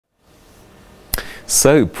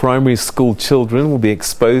So, primary school children will be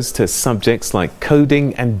exposed to subjects like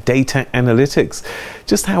coding and data analytics.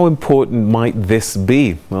 Just how important might this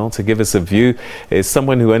be? Well, to give us a view is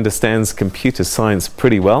someone who understands computer science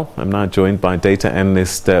pretty well. I'm now joined by data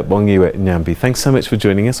analyst Bongiwe Nyambi. Thanks so much for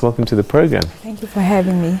joining us. Welcome to the program. Thank you for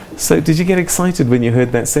having me. So, did you get excited when you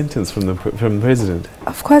heard that sentence from the president?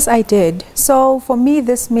 Of course I did. So, for me,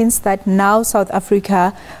 this means that now South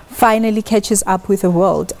Africa finally catches up with the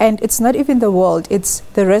world. And it's not even the world, it's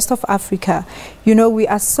the rest of Africa. You know, we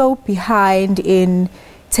are so behind in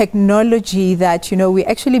technology that, you know, we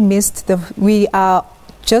actually we are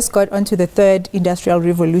just got onto the third industrial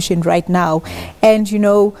revolution right now. And, you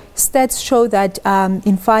know, stats show that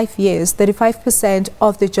in 5 years, 35%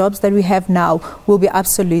 of the jobs that we have now will be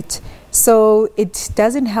obsolete. So it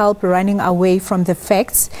doesn't help running away from the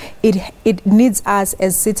facts. It needs us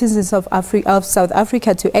as citizens of South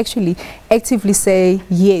Africa to actually actively say,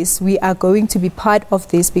 yes, we are going to be part of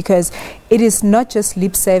this, because it is not just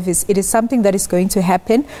lip service. It is something that is going to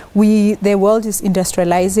happen. The world is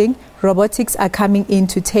industrializing. Robotics are coming in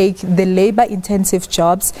to take the labor-intensive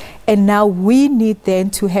jobs, and now we need then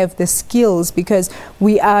to have the skills, because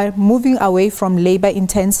we are moving away from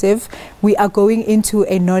labor-intensive. We are going into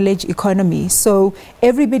a knowledge economy. So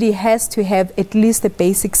everybody has to have at least the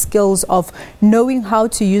basic skills of knowing how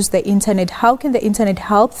to use the internet. How can the internet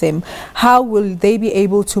help them? How will they be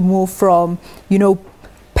able to move from, you know,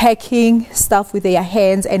 packing stuff with their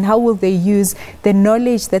hands, and how will they use the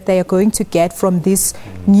knowledge that they are going to get from this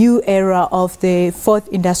new era of the fourth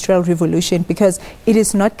industrial revolution, because it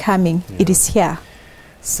is not coming, it is here.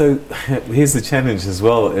 So here's the challenge as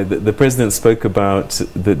well. The president spoke about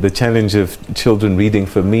the challenge of children reading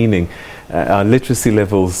for meaning. Our literacy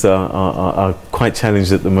levels are quite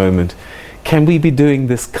challenged at the moment. Can we be doing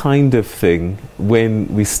this kind of thing when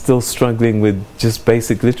we're still struggling with just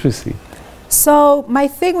basic literacy? So my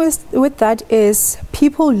thing with that is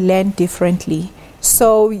people learn differently.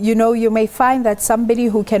 So, you know, you may find that somebody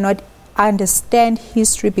who cannot understand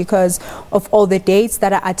history because of all the dates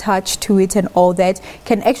that are attached to it and all that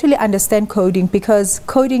can actually understand coding, because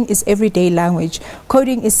coding is everyday language.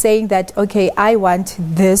 Coding is saying that, okay, I want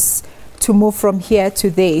this to move from here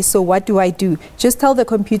to there. So what do I do? Just tell the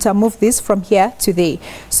computer, move this from here to there.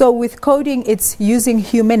 So with coding, it's using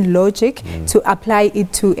human logic to apply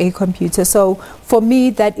it to a computer. So for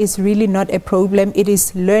me, that is really not a problem. It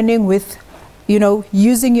is learning with, you know,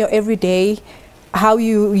 using your everyday, how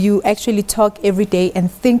you actually talk every day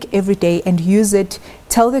and think every day and use it.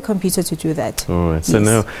 Tell the computer to do that. All right. So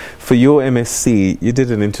now, for your MSc, you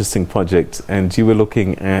did an interesting project, and you were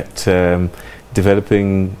looking at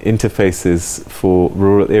developing interfaces for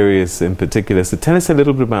rural areas in particular. So tell us a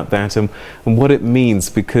little bit about that and what it means,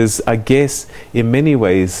 because I guess in many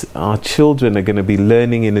ways our children are going to be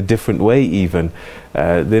learning in a different way even.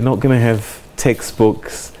 They're not going to have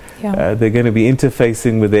textbooks. They're going to be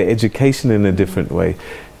interfacing with their education in a different way.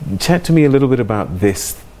 Chat to me a little bit about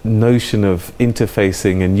this notion of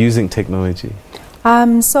interfacing and using technology.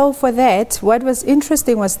 So for that, what was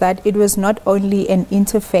interesting was that it was not only an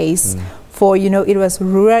interface for, you know, it was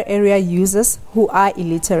rural area users who are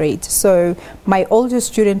illiterate. So my oldest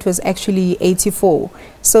student was actually 84.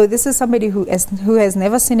 So this is somebody who has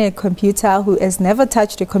never seen a computer, who has never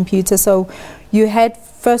touched a computer. So you had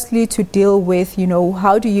firstly to deal with, you know,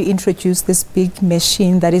 how do you introduce this big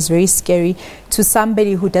machine that is very scary to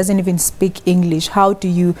somebody who doesn't even speak English? How do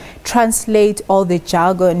you translate all the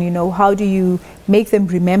jargon? You know, how do you make them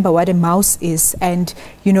remember what a mouse is, and,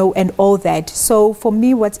 you know, and all that. So for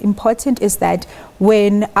me, what's important is that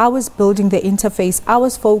when I was building the interface, I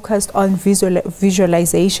was focused on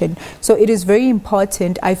visualization. So it is very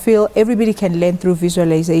important. I feel everybody can learn through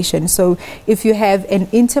visualization. So if you have an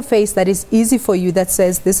interface that is easy for you, that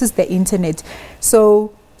says this is the internet.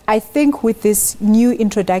 So I think with this new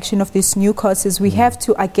introduction of these new courses, we have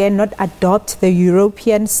to, again, not adopt the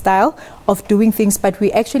European style of doing things, but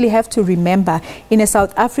we actually have to remember in a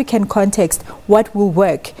South African context what will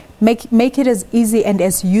work. Make it as easy and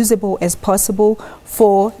as usable as possible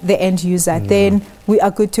for the end user. Then we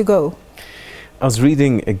are good to go. I was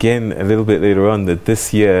reading again a little bit later on that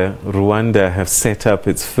this year Rwanda have set up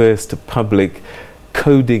its first public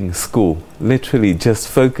coding school, literally just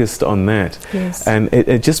focused on that. Yes. And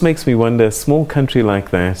it just makes me wonder, a small country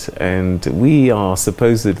like that, and we are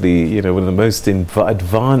supposedly, you know, one of the most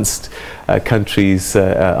advanced countries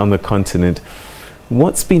on the continent.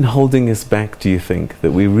 What's been holding us back, do you think,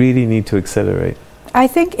 that we really need to accelerate? I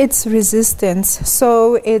think it's resistance.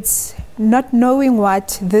 So it's not knowing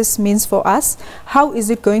what this means for us, how is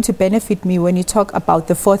it going to benefit me when you talk about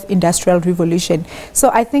the fourth industrial revolution? So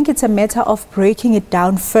I think it's a matter of breaking it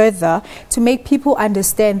down further to make people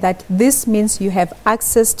understand that this means you have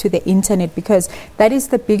access to the internet, because that is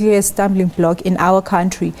the biggest stumbling block in our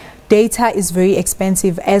country. Data is very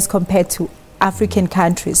expensive as compared to African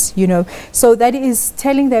countries, you know. So that is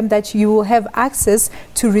telling them that you will have access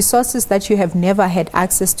to resources that you have never had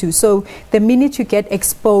access to. So the minute you get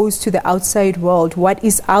exposed to the outside world, what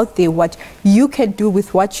is out there, what you can do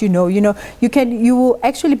with what you know, you will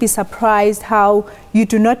actually be surprised how you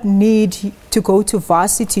do not need to go to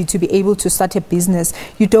varsity to be able to start a business.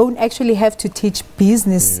 You don't actually have to teach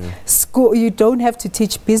business school. You don't have to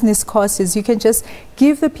teach business courses. You can just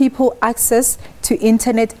give the people access to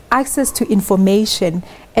internet, access to information,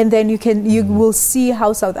 and then you will see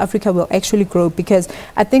how South Africa will actually grow, because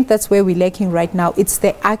I think that's where we're lacking right now. It's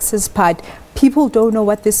the access part. People don't know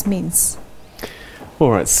what this means. All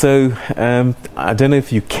right, so I don't know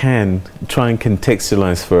if you can try and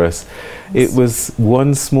contextualize for us. It was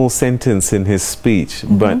one small sentence in his speech,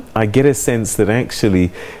 but I get a sense that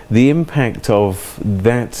actually the impact of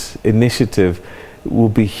that initiative will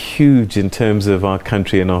be huge in terms of our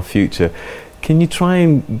country and our future. Can you try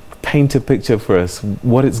and paint a picture for us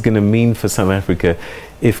what it's going to mean for South Africa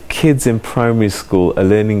if kids in primary school are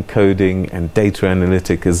learning coding and data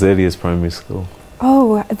analytics as early as primary school?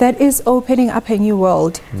 Oh, that is opening up a new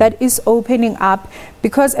world. That is opening up,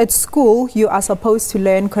 because at school you are supposed to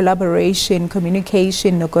learn collaboration,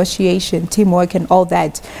 communication, negotiation, teamwork and all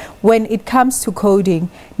that. When it comes to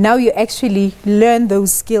coding, now you actually learn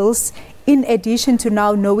those skills in addition to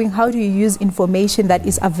now knowing how do you use information that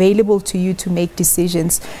is available to you to make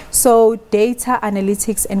decisions. So data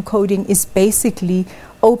analytics and coding is basically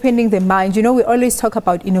opening the mind. You know, we always talk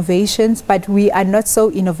about innovations, but we are not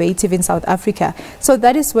so innovative in South Africa. So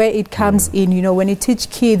that is where it comes in. You know, when you teach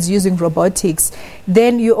kids using robotics,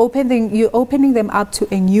 then you're opening them up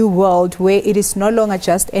to a new world where it is no longer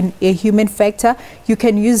just a human factor. You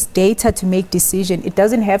can use data to make decisions. It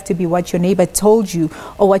doesn't have to be what your neighbor told you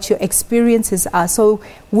or what your experiences are. So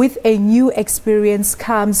with a new experience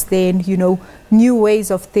comes then, you know, new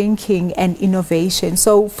ways of thinking and innovation.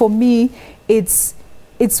 So for me, it's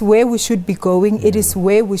where we should be going. It is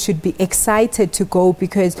where we should be excited to go,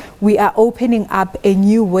 because we are opening up a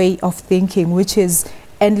new way of thinking, which is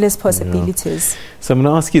endless possibilities. So I'm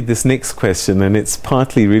going to ask you this next question, and it's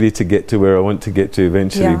partly really to get to where I want to get to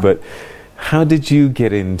eventually, but how did you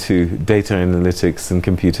get into data analytics and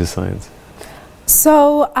computer science?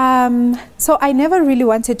 So, so I never really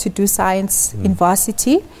wanted to do science in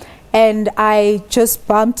varsity. And I just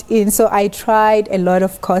bumped in. So I tried a lot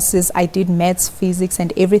of courses. I did maths, physics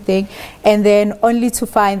and everything. And then only to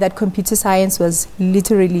find that computer science was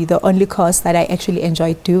literally the only course that I actually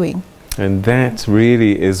enjoyed doing. And that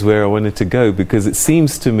really is where I wanted to go, because it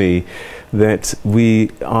seems to me that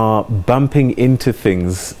we are bumping into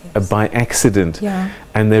things by accident.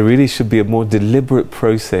 And there really should be a more deliberate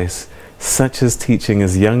process, such as teaching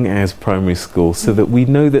as young as primary school, so that we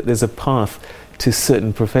know that there's a path to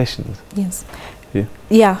certain professions.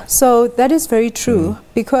 Yeah, so that is very true,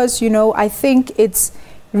 because, you know, I think it's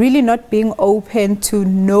really not being open to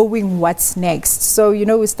knowing what's next. So, you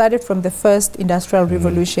know, we started from the first industrial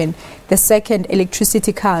revolution, the second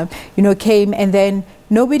electricity came, and then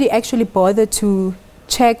nobody actually bothered to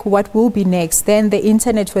check what will be next. Then the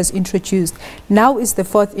internet was introduced. Now is the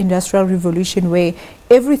fourth industrial revolution, where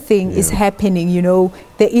everything is happening, you know,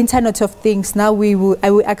 the Internet of Things. Now we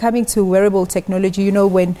are coming to wearable technology, you know,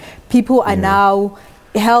 when people are now,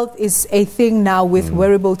 health is a thing now with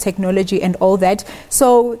wearable technology and all that.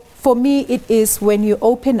 So for me, it is when you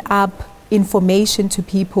open up information to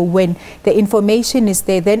people, when the information is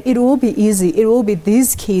there, then it will be easy. It will be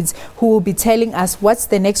these kids who will be telling us what's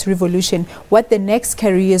the next revolution, what the next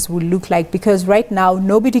careers will look like, because right now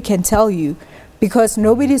nobody can tell you, because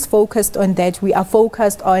nobody's focused on that. We are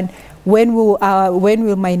focused on when will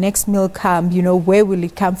my next meal come, you know, where will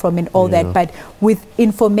it come from and all that. But with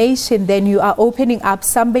information, then you are opening up,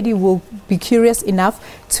 somebody will be curious enough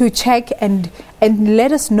to check and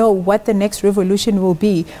let us know what the next revolution will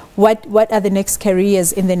be, what are the next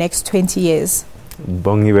careers in the next 20 years.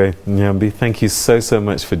 Bongiwe Nyambi, thank you so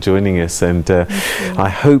much for joining us, and I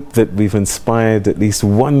hope that we've inspired at least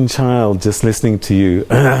one child just listening to you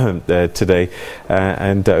today,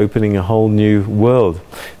 and opening a whole new world.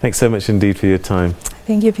 Thanks so much indeed for your time.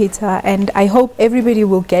 Thank you, Peter, and I hope everybody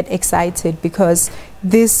will get excited, because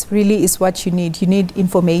this really is what you need. You need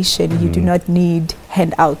information. You do not need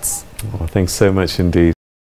handouts. Oh, thanks so much indeed.